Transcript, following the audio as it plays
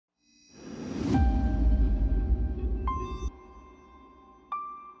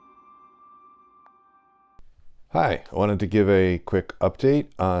Hi, I wanted to give a quick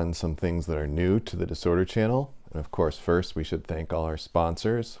update on some things that are new to the Disorder channel. And of course, first we should thank all our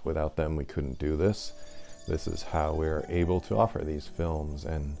sponsors. Without them, we couldn't do this. This is how we're able to offer these films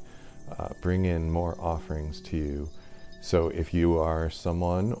and bring in more offerings to you. So if you are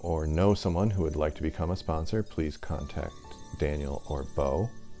someone or know someone who would like to become a sponsor, please contact Daniel or Bo.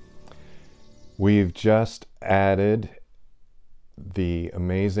 We've just added the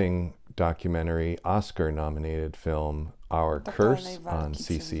amazing documentary Oscar-nominated film Our Curse on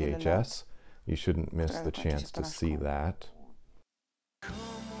CCHS. You shouldn't miss the chance to see that.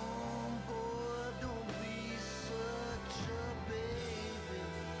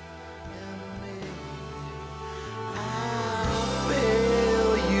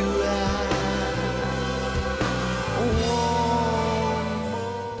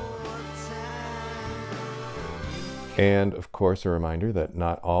 And of course, a reminder that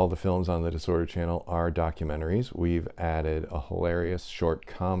not all the films on the Disorder channel are documentaries. We've added a hilarious short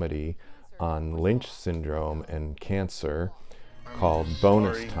comedy on Lynch syndrome and cancer called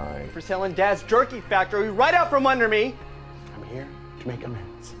Bonus Time. For selling Dad's jerky factory right out from under me. I'm here to make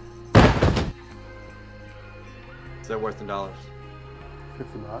amends. Is that worth in dollars?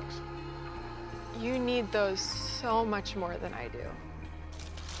 $50. You need those so much more than I do.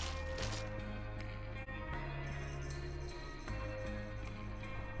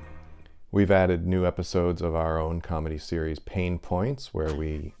 We've added new episodes of our own comedy series, Pain Points, where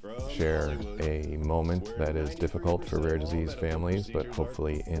we share a moment that is difficult for rare disease families, but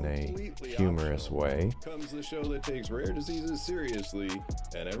hopefully in a humorous way. Comes the show that takes rare diseases seriously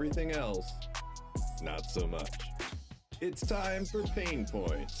and everything else, not so much. It's time for Pain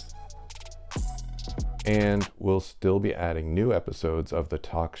Points. And we'll still be adding new episodes of the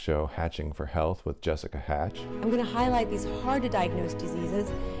talk show Hatching for Health with Jessica Hatch. I'm going to highlight these hard to diagnose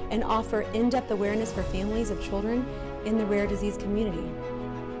diseases and offer in-depth awareness for families of children in the rare disease community.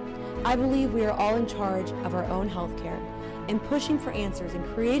 I believe we are all in charge of our own health care, and pushing for answers and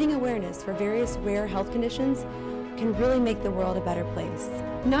creating awareness for various rare health conditions can really make the world a better place.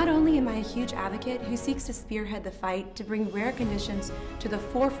 Not only am I a huge advocate who seeks to spearhead the fight to bring rare conditions to the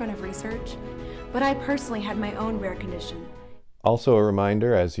forefront of research, but I personally had my own rare condition. Also a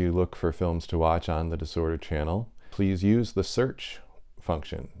reminder, as you look for films to watch on the Disorder channel, please use the search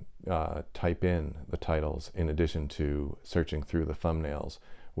function. Type in the titles in addition to searching through the thumbnails.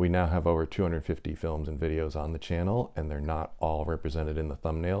 We now have over 250 films and videos on the channel, and they're not all represented in the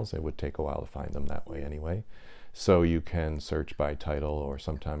thumbnails. It would take a while to find them that way anyway. So you can search by title or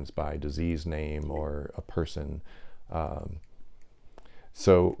sometimes by disease name or a person.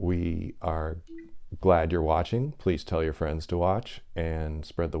 So we are glad you're watching. Please tell your friends to watch and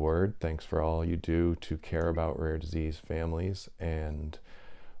spread the word. Thanks for all you do to care about rare disease families, and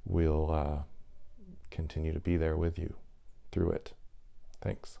we'll continue to be there with you through it.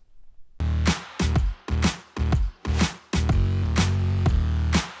 Thanks.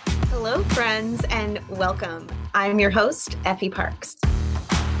 Hello, friends, and welcome. I'm your host, Effie Parks.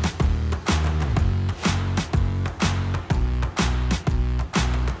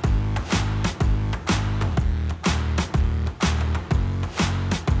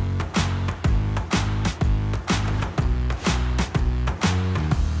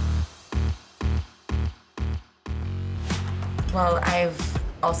 Well, I've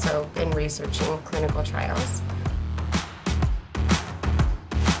also been researching clinical trials.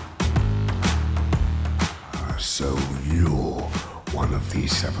 So you're one of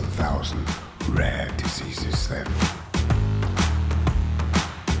these 7,000 rare diseases then?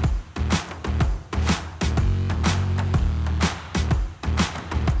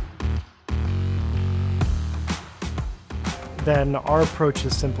 Then our approach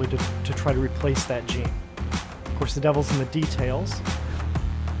is simply to try to replace that gene. Of course, the devil's in the details.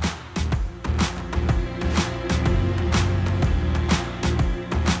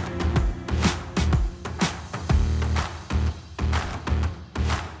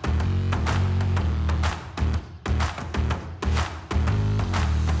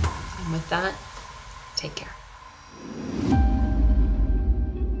 And with that, take care.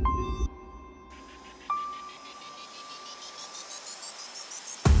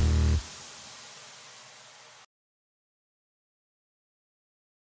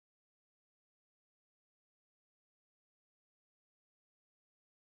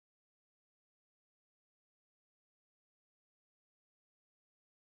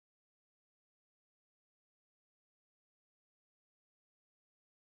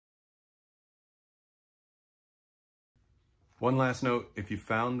 One last note, if you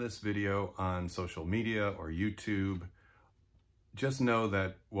found this video on social media or YouTube, just know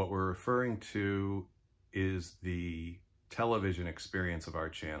that what we're referring to is the television experience of our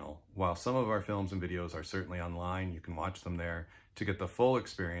channel. While some of our films and videos are certainly online, you can watch them there. To get the full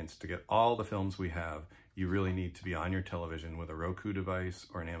experience, to get all the films we have, you really need to be on your television with a Roku device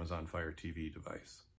or an Amazon FireTV device.